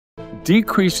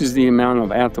decreases the amount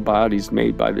of antibodies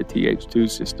made by the TH2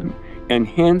 system, and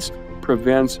hence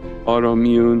prevents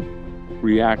autoimmune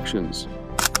reactions.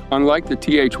 Unlike the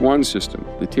TH1 system,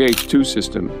 the TH2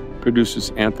 system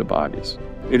produces antibodies.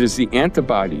 It is the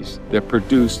antibodies that are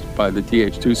produced by the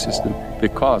TH2 system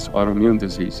that cause autoimmune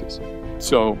diseases.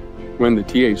 So when the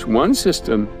TH1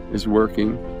 system is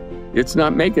working, it's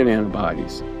not making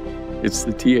antibodies. It's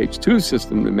the TH2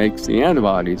 system that makes the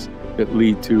antibodies that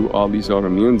lead to all these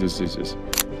autoimmune diseases.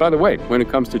 By the way, when it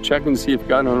comes to checking to see if you've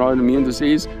got an autoimmune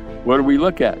disease, what do we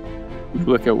look at? We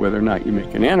look at whether or not you're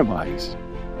making antibodies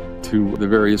to the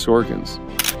various organs.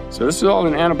 So this is all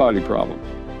an antibody problem.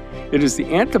 It is the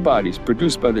antibodies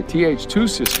produced by the TH2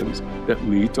 systems that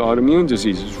lead to autoimmune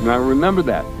diseases. Now remember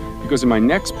that, because in my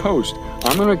next post,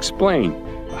 I'm going to explain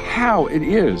how it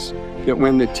is that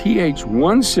when the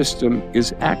TH1 system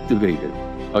is activated,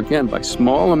 again, by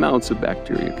small amounts of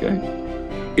bacteria,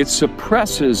 okay, it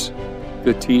suppresses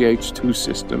the TH2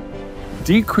 system,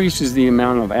 decreases the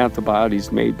amount of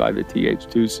antibodies made by the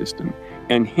TH2 system,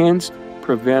 and hence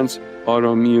prevents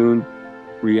autoimmune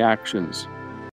reactions.